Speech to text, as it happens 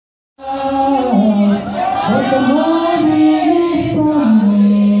Somebody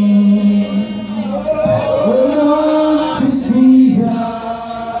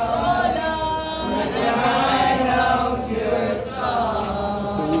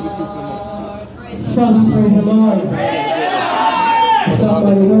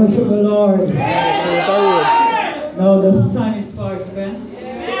worship the Lord. Now the time is far spent.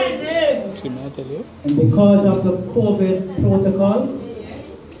 And because of the COVID protocol,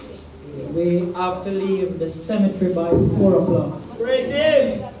 we have to leave the cemetery by 4 o'clock.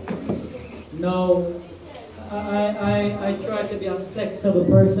 Now, I try to be a flexible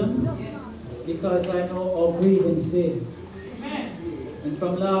person because I know how grievance is. And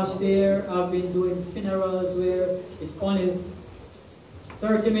from last year, I've been doing funerals where it's only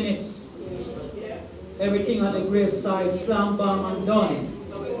 30 minutes. Everything on the graveside, slam, bam, and done.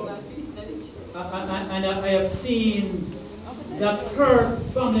 And I have seen that hurt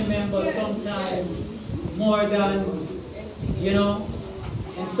family members sometimes more than, you know.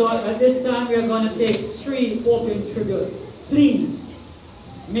 And so at this time, we are going to take 3 open tributes. Please,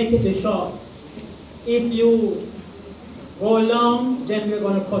 make it short. If you go long, then we're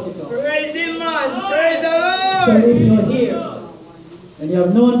going to cut it off. Praise Him, man. Praise the Lord. So if you're here and you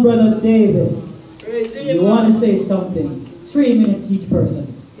have known Brother Davis, you want to say something, 3 minutes each person.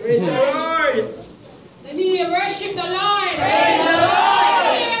 Praise the Lord. Let me worship the Lord. Praise the Lord.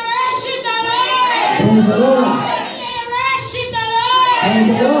 Let me worship the Lord. Praise the Lord. Let me worship the Lord. Praise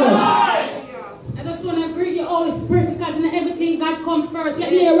the Lord. I just want to greet you, Holy Spirit, because in everything God comes first.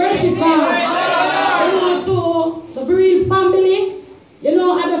 Let me worship God. I want to the bereaved family. You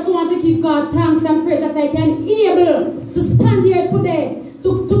know, I just want to give God thanks and praise that I can be able to stand here today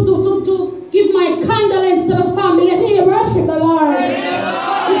to give my condolence to the family. Let me worship the Lord.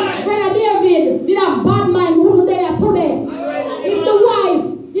 Brother David did a bad mind who there today. If the wife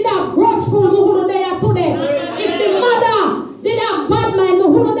did a grudge for who there today. If the mother did a bad mind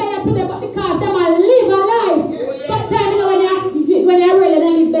who there today, but because them are live a life. Sometimes you know when you really they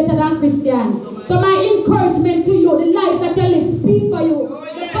live better than Christian. So my encouragement to you, the life that you live, speak for you.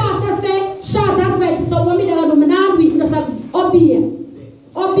 The pastor said, shout as well. So when we don't do, we not do it, we just obey.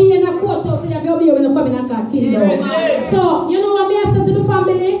 Obey in a courthouse, so you have to obey when you come in a God kingdom. So, you know what I say to the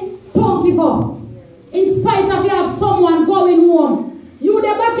family? Don't give up. In spite of you have someone going home. You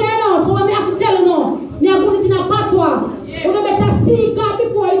the back here now, so what I have to tell you now, me are going in a patois. You better see God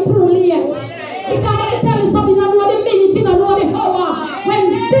before it's too late. Because I'm going to tell you something, you don't know the minute, you don't know the hour.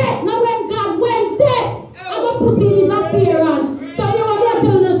 When death, not when God, when death, I'm going to put in his appearance. So you will be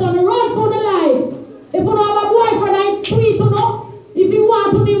telling us on the run for the life. If you don't have a boyfriend, it's sweet, you know. If you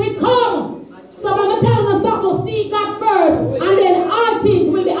want to be, we come. So I'm telling us something, see God first. And then all things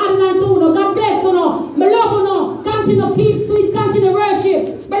will be added unto you. God bless you. My love you. Continue to keep sweet, continue to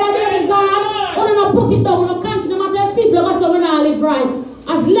worship. But at the end of God, we're not put it down. We're continue to matter people because we're not live right.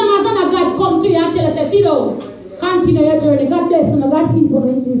 As long as God come to you and tell us, sit down. Continue your journey. God bless you. God keep you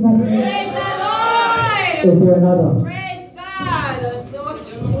in Jesus' name. Praise the Lord. Is there another? Praise God.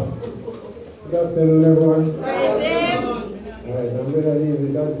 Good afternoon, everyone. Praise Him. Alright, I'm going to leave the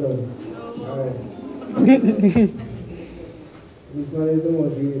gospel. Alright. This man is the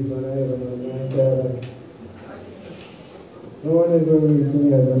most greatest man I ever known in my entire life. No one is going to reach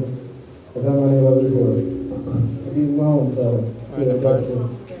me as a man ever before. I give my own power to the gospel.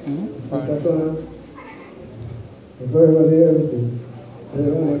 Mr. Sona, it's very well here.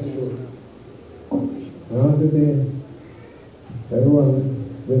 Everyone next to you. I want to say, everyone,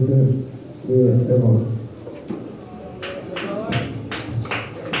 listen to everyone.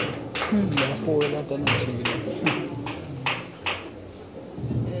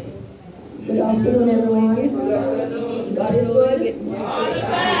 Good afternoon, everyone. God is good.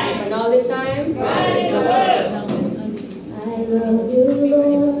 And all the time. I love you,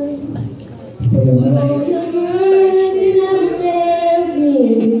 Lord. For your mercy never fails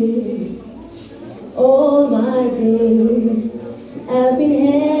me. All my days I've been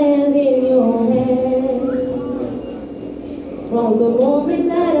held in your hand. From the moment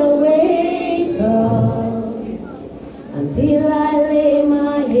that I wake up until I lay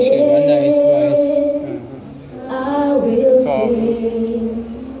my head, I will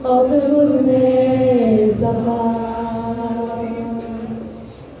sing of the goodness of God.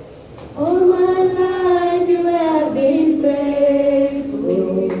 All my life you have been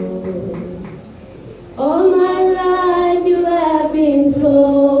faithful. All my life you have been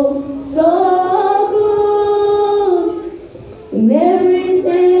so, so good. In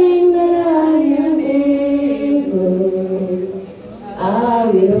everything that I am able, I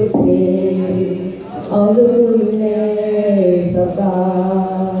will sing of the goodness of God.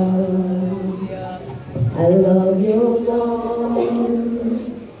 I love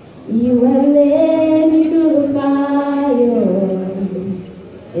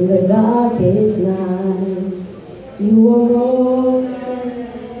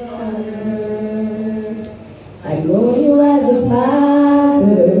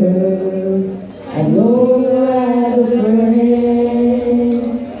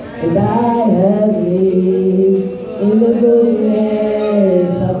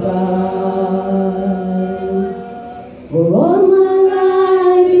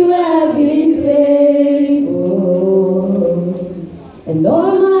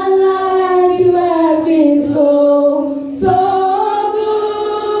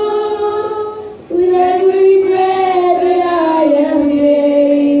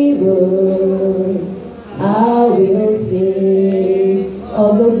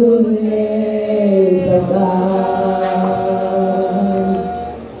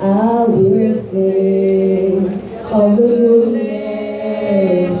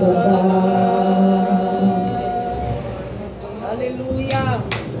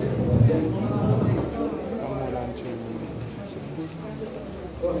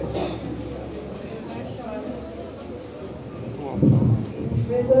Praise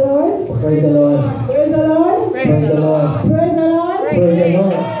the Lord. Praise the Lord. Praise the Lord. Praise the Lord. Praise the Lord. Praise the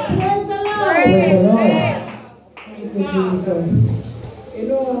Lord. Praise the Lord. Praise the Lord. Thank you, Jesus. You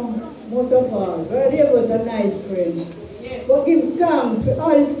know, most of all, Brother was a nice friend. But give thanks to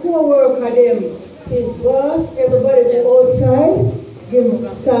all his co-workers, them, his boss, everybody outside. Give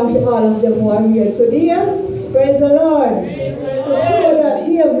thanks to all of them who are here today. Praise the Lord. To show that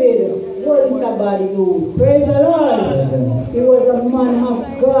David wasn't a bad dude. Praise the Lord. He was a man of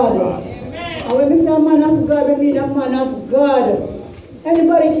God. And when we say a man of God, we mean a man of God.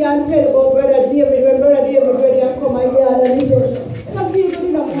 Anybody can tell about Brother David when Brother David ready to come here and he said, some people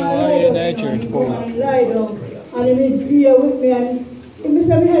didn't want to lie down. And he is here with me and he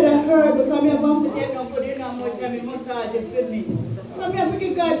said, "Me head and hurt because I have to get down for dinner much and he massage it for me." So I have to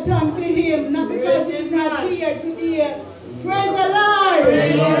give God thanks to him, not because he's not here today. Praise the Lord!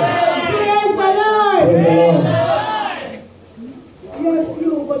 Praise the Lord! We are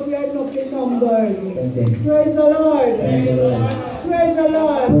few, but we are not in numbers. Praise the Lord! Praise the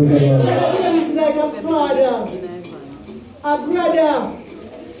Lord! He is like a father, a brother.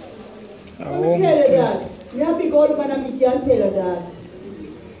 Let me tell you that. You have to go to and meet you and tell you that.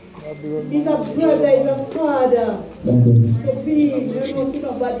 He's a brother, he's a father. To me, I don't know if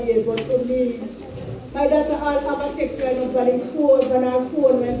nobody is, but to me, my daughter all have a text right now on his phone, and her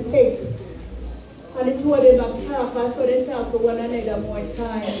phone when text. And the two of them are talking, so they talk to one another more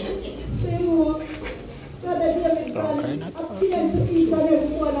time. So you know, Brother David appeal to each and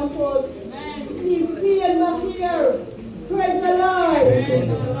every one of us. He feels back here. Praise the Lord.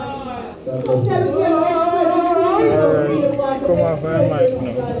 Come on, for a mic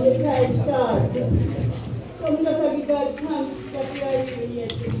now. So we just have to give God thanks that we are here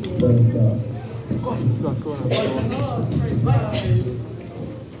today.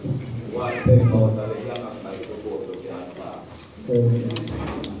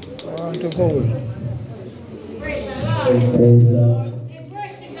 I want to hold. Praise the Lord. Praise the Lord.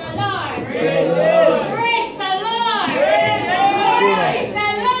 Worship the Lord. Praise the Lord. Praise the Lord. Worship the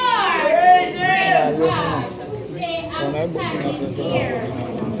Lord. Praise God. Today I'm standing here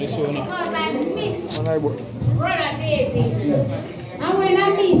because I miss Brother David. And when I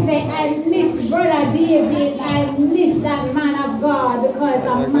say I miss Brother David, I miss that man of God because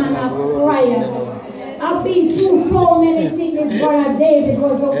I'm a man of prayer. I've been through so many things. Brother David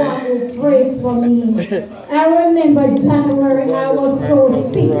was the one who prayed for me. I remember January, I was so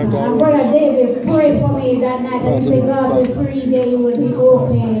sick. And Brother David prayed for me that night and said, God, the 3 days you will be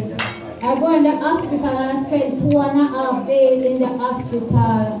okay. I go in the hospital and I spent 2.5 days in the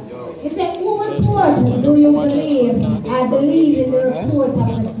hospital. He said, who report do you believe? I believe in the report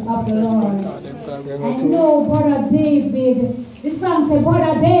of the Lord. I know Brother David. The song said,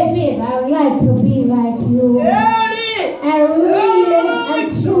 Brother David, I would like to be like you. I really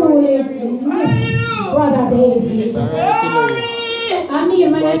and truly miss Brother David. I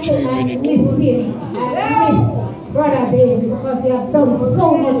mean, when I say I missed him, I miss Brother David because they have done so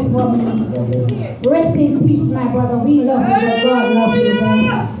much for me. Rest in peace, my brother. We love you, but God loves you,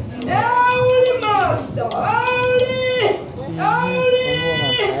 man.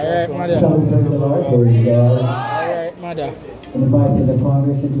 Alright, mother. Alright, mother. Invite the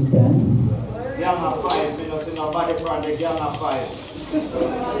congregation to stand. Gang of 5, we don't see nobody from the gang of 5.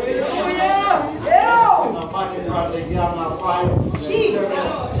 Nobody from the gang of 5.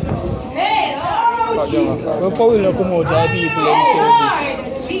 Before we look come out, there are people in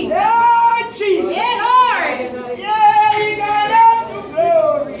service.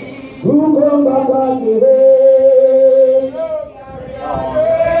 Who come back on the way?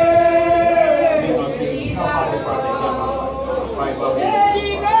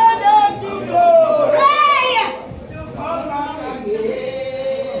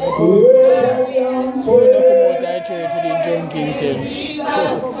 Before we look come out, there are church with the junkie service.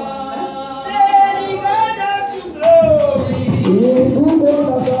 Who come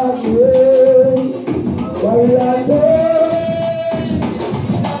back on the way? Why you like that?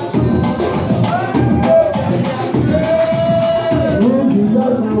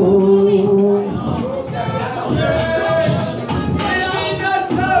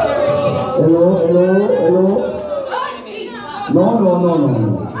 Hello. No.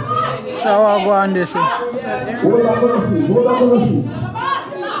 Shower go on this way. What are going to see?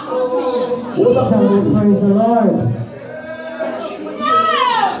 What shall we praise the Lord?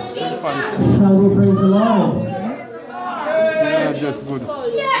 Shall we praise the Lord? Yeah, just good.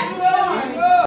 Yes,